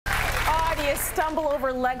Do you stumble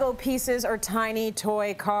over Lego pieces or tiny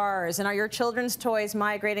toy cars? And are your children's toys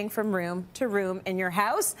migrating from room to room in your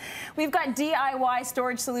house? We've got DIY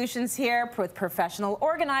storage solutions here with professional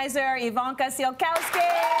organizer Ivanka Siolkowsky.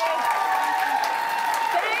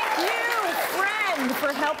 Thank you, friend,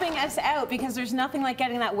 for helping us out, because there's nothing like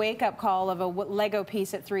getting that wake-up call of a Lego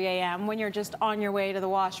piece at 3 a.m. when you're just on your way to the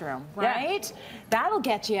washroom, right? Yeah. That'll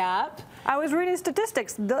get you up. I was reading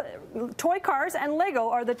statistics. The toy cars and Lego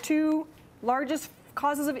are the two largest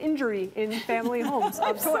causes of injury in family homes.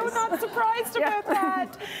 I'm so not surprised about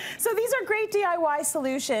that. So these are great DIY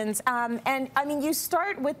solutions. And I mean, you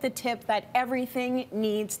start with the tip that everything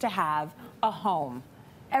needs to have a home.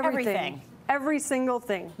 Everything. Every single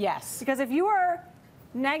thing. Yes. Because if you are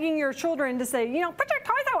nagging your children to say, you know, put your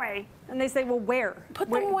toys away, and they say, well, where? Put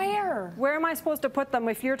them where? Where am I supposed to put them?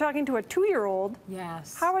 If you're talking to a 2-year-old,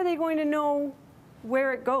 yes, how are they going to know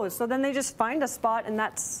where it goes? So then they just find a spot, and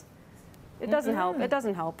that's, it doesn't help. It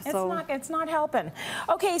doesn't help. It's not helping.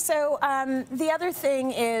 Okay, so the other thing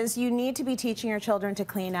is you need to be teaching your children to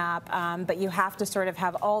clean up, but you have to sort of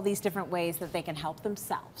have all these different ways that they can help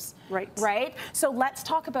themselves. Right. Right? So let's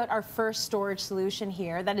talk about our first storage solution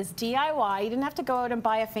here. That is DIY. You didn't have to go out and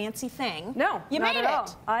buy a fancy thing. No, you made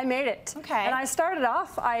it. I made it. Okay. And I started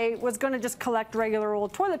off, I was going to just collect regular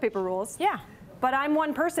old toilet paper rolls. Yeah. But I'm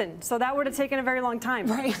one person, so that would have taken a very long time.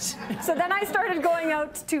 Right. So then I started going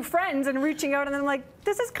out to friends and reaching out, and then I'm like,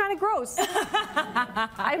 this is kind of gross.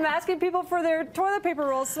 I'm asking people for their toilet paper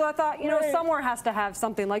rolls, so I thought, you know, somewhere has to have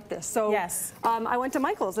something like this. So yes. I went to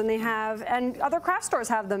Michael's, and they have, and other craft stores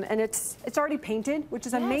have them, and it's already painted, which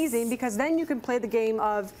is amazing, because then you can play the game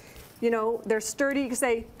of, you know, they're sturdy. You can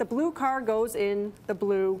say, the blue car goes in the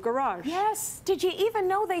blue garage. Yes. Did you even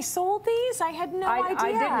know they sold these? I had no idea.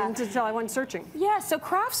 I didn't until I went searching. Yeah, so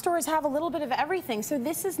craft stores have a little bit of everything. So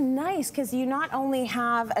this is nice, because you not only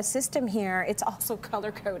have a system here, it's also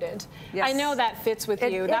color-coded. Yes. I know that fits with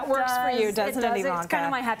you. That works for you, doesn't it, Ivanka? It's kind of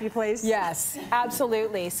my happy place. Yes,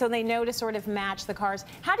 absolutely. So they know to sort of match the cars.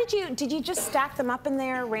 How did you just stack them up in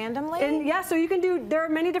there randomly? And yeah, so you can do, there are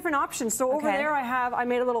many different options. So over there I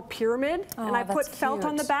made a little pyramid, and I put felt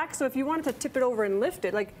on the back, so if you wanted to tip it over and lift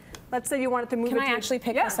it, like let's say you wanted to move it. Can I actually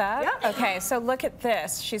pick this up? Yeah. Okay, so look at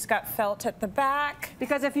this. She's got felt at the back.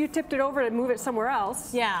 Because if you tipped it over and move it somewhere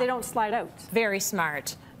else, they don't slide out. Very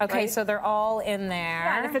smart. Okay, so they're all in there.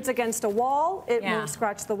 Yeah, and if it's against a wall, it won't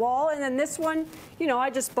scratch the wall. And then this one, you know, I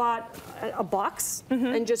just bought a box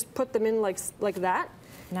and just put them in like that.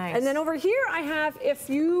 Nice. And then over here I have, if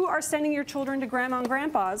you are sending your children to grandma and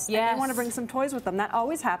grandpa's and they want to bring some toys with them, that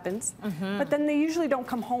always happens, but then they usually don't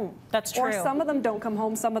come home. That's true. Or some of them don't come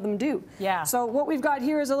home, some of them do. Yeah. So what we've got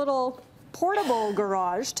here is a little portable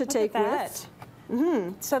garage to take with.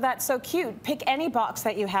 So that's so cute. Pick any box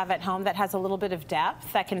that you have at home that has a little bit of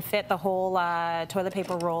depth that can fit the whole toilet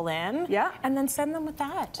paper roll in. Yeah. And then send them with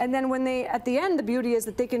that. And then when they, at the end, the beauty is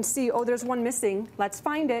that they can see, oh, there's one missing. Let's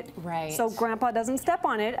find it. Right. So grandpa doesn't step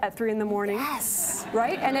on it at 3 in the morning. Yes.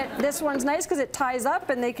 Right? And this one's nice because it ties up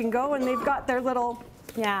and they can go and they've got their little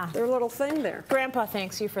thing there. Grandpa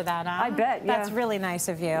thanks you for that, huh? I bet, yeah. That's really nice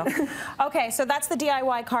of you. Okay, so that's the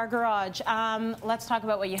DIY car garage. Let's talk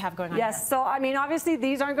about what you have going on Yes, so I mean, obviously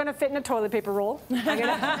these aren't going to fit in a toilet paper roll. I'm going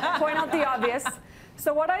to point out the obvious.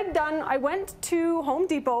 So what I've done, I went to Home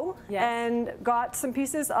Depot and got some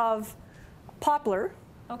pieces of poplar.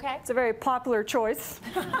 Okay. It's a very popular choice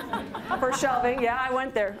for shelving. Yeah, I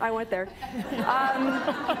went there.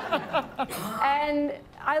 And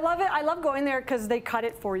I love it. I love going there because they cut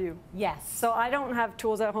it for you. Yes. So I don't have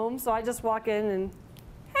tools at home, so I just walk in and,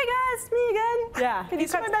 hey guys, me again. Yeah. Can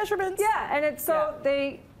These are my measurements. Yeah, and it's so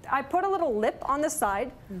I put a little lip on the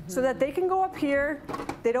side so that they can go up here.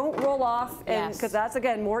 They don't roll off, and because that's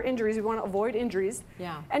again more injuries. We want to avoid injuries.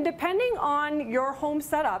 Yeah. And depending on your home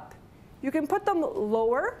setup, you can put them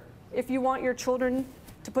lower if you want your children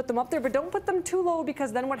to put them up there, but don't put them too low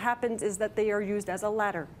because then what happens is that they are used as a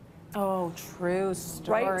ladder. Oh, true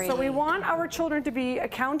story. Right? So we want our children to be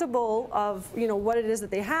accountable of, you know, what it is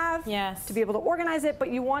that they have, to be able to organize it, but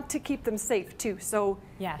you want to keep them safe too. So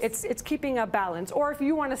it's keeping a balance. Or if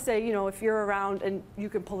you want to say, you know, if you're around and you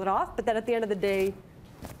can pull it off, but then at the end of the day,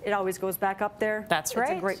 it always goes back up there. That's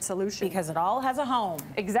right. It's a great solution. Because it all has a home.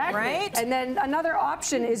 Exactly. Right? And then another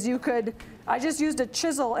option is you could, I just used a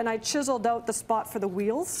chisel and I chiseled out the spot for the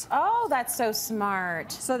wheels. Oh, that's so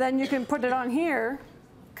smart. So then you can put it on here.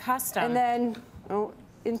 Custom. And then,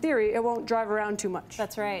 in theory, it won't drive around too much.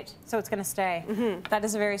 That's right. So it's going to stay. That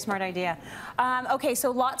is a very smart idea. Okay,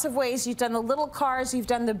 so lots of ways. You've done the little cars, you've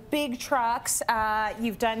done the big trucks,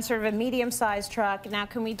 you've done sort of a medium-sized truck. Now,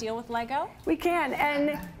 can we deal with Lego? We can,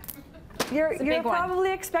 and You're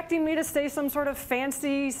probably expecting me to say some sort of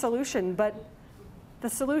fancy solution, but the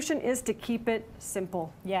solution is to keep it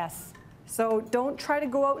simple. Yes. So don't try to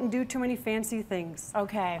go out and do too many fancy things.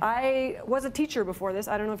 Okay. I was a teacher before this.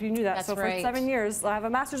 I don't know if you knew that. That's so for right. 7 years, I have a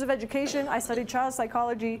master's of education. I studied child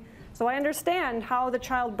psychology. So I understand how the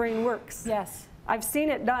child brain works. Yes. I've seen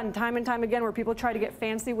it done time and time again where people try to get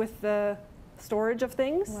fancy with the storage of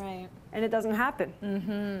things. Right. And it doesn't happen.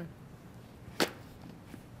 Mm-hmm.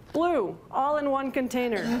 Blue, all in one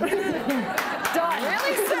container. Done.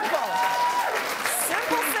 Really simple.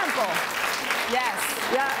 Simple. Yes.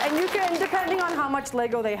 Yeah, and you can, depending on how much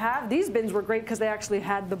Lego they have, these bins were great because they actually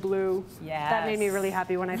had the blue. Yes. That made me really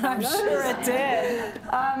happy when I found them. I'm sure it did.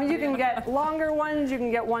 You can get longer ones, you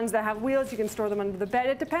can get ones that have wheels, you can store them under the bed.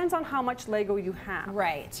 It depends on how much Lego you have.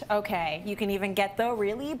 Right, okay. You can even get the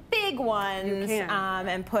really big ones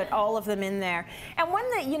and put all of them in there. And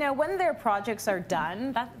when their projects are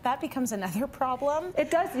done, that becomes another problem.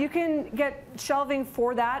 It does. You can get shelving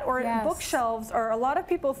for that, or bookshelves, or a lot of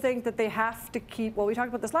people think that they have to keep, well, we talked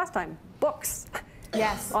about this last time, books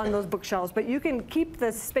on those bookshelves, but you can keep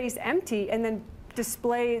the space empty and then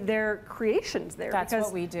display their creations there. That's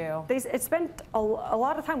what we do. It spent a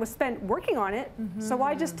lot of time was spent working on it, so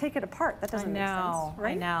why just take it apart? That doesn't make sense,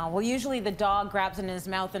 right? I know. Well, usually the dog grabs it in his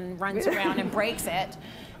mouth and runs around and breaks it.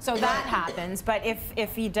 So that happens, but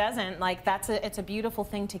if he doesn't, like it's a beautiful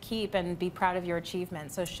thing to keep and be proud of your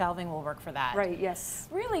achievement. So shelving will work for that. Right. Yes.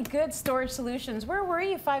 Really good storage solutions. Where were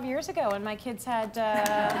you 5 years ago when my kids had?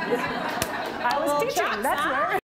 I was teaching. That's where.